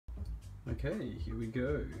Okay, here we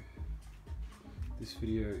go. This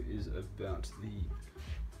video is about the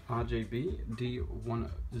RJB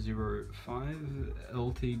D105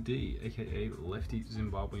 LTD, aka Lefty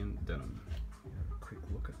Zimbabwean Denim. Have a quick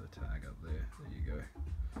look at the tag up there. There you go.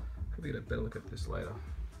 Probably get a better look at this later.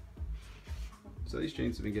 So these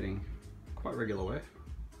jeans have been getting quite regular wear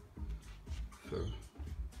for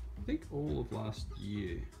I think all of last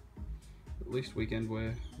year. At least weekend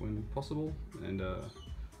wear when possible, and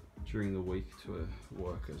during the week to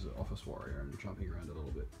work as an office warrior and jumping around a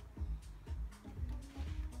little bit.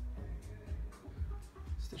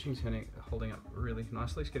 Stitching's holding up really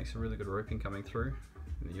nicely. It's getting some really good roping coming through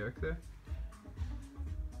in the yoke there.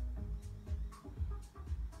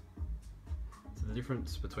 So the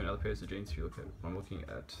difference between other pairs of jeans, if you look at, I'm looking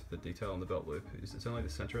at the detail on the belt loop, is it's only the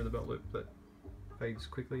center of the belt loop that fades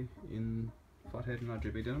quickly in flathead and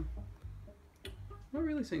RJB denim. Not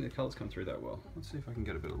really seeing the colours come through that well. Let's see if I can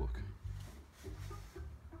get a better look.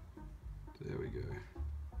 There we go.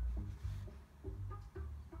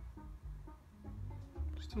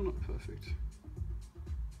 Still not perfect.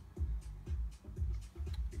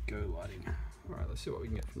 Go lighting. Alright, let's see what we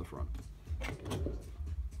can get from the front.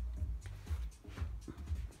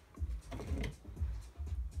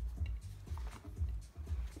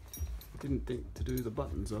 Didn't think to do the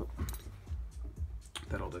buttons up.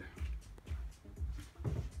 That'll do.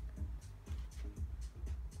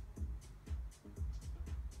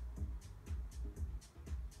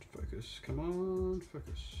 Focus, come on,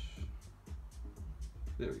 focus.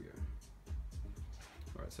 There we go.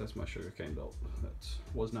 Alright, so that's my sugarcane belt. That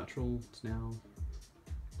was natural, it's now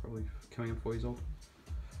probably coming up 4 years old.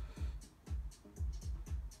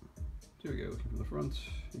 There we go, looking from the front.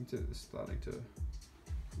 You can see it's starting to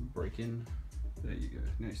break in. There you go.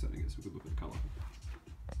 Now you're starting to get some good look at the colour.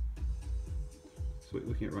 So what you're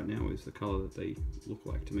looking at right now is the colour that they look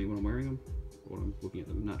like to me when I'm wearing them, or when I'm looking at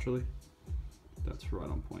them naturally. That's right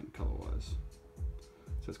on point colour wise.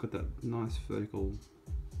 So it's got that nice vertical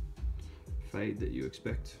fade that you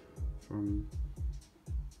expect from,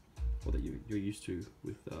 or that you're used to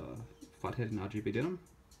with flathead and RJB denim.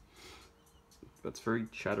 But it's very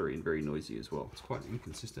chattery and very noisy as well. It's quite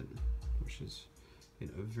inconsistent, which has been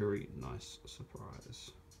a very nice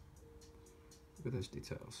surprise. Look at those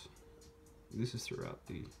details. This is throughout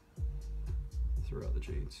the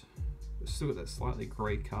jeans. It's still got that slightly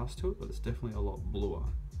grey cast to it, but it's definitely a lot bluer.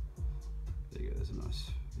 There you go, there's a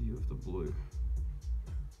nice view of the blue.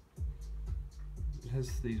 It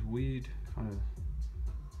has these weird kind of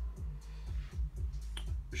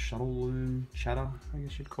shuttle loom chatter, I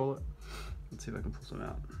guess you'd call it. Let's see if I can pull some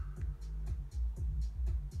out.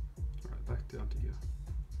 Alright, back down to here.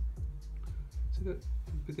 See that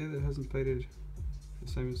bit there that hasn't faded the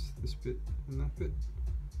same as this bit and that bit?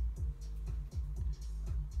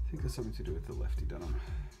 I think there's something to do with the lefty denim.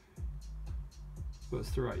 But it's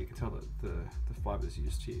throughout, you can tell that the fibres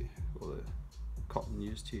used here, or the cotton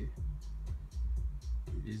used here,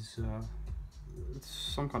 is it's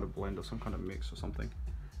some kind of blend or some kind of mix or something.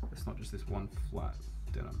 It's not just this one flat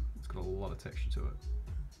denim. It's got a lot of texture to it.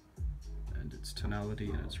 And its tonality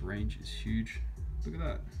and its range is huge. Look at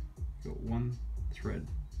that. You've got one thread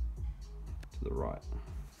to the right.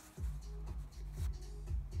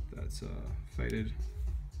 That's faded.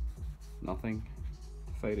 Nothing,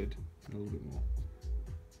 faded, and a little bit more.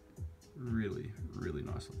 Really, really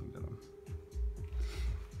nice looking denim.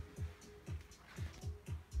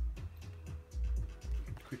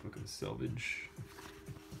 Quick look at the selvage.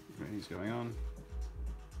 Anything's going on.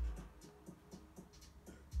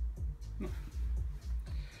 No.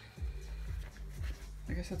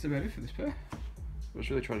 I guess that's about it for this pair. What I was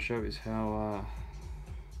really trying to show is how,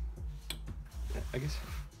 I guess,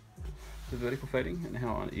 the vertical fading and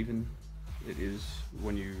how uneven it is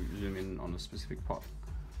when you zoom in on a specific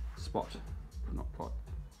spot, not pot.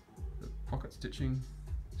 The pocket stitching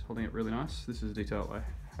is holding it really nice. This is a detail I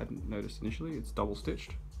hadn't noticed initially. It's double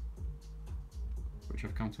stitched, which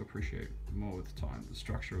I've come to appreciate more with time. The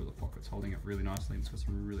structure of the pocket's holding up really nicely, and it's got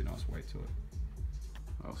some really nice weight to it.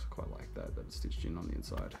 I also quite like that it's stitched in on the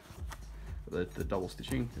inside. But the double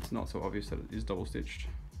stitching, it's not so obvious that it is double stitched.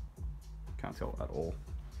 Can't tell at all.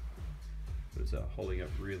 But it's holding up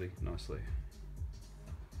really nicely.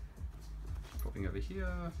 Popping over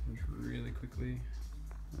here really quickly.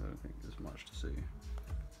 I don't think there's much to see.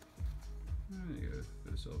 There you go,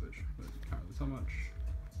 bit of selvage, but can't really tell much.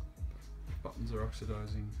 Buttons are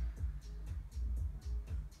oxidizing.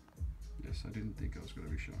 Yes, I didn't think I was going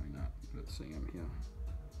to be showing that, but seeing them here.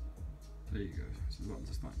 There you go, so the buttons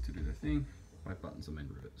are starting to do their thing. By buttons I mean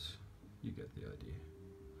rivets. You get the idea.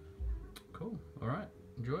 Cool, alright,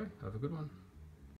 enjoy, have a good one.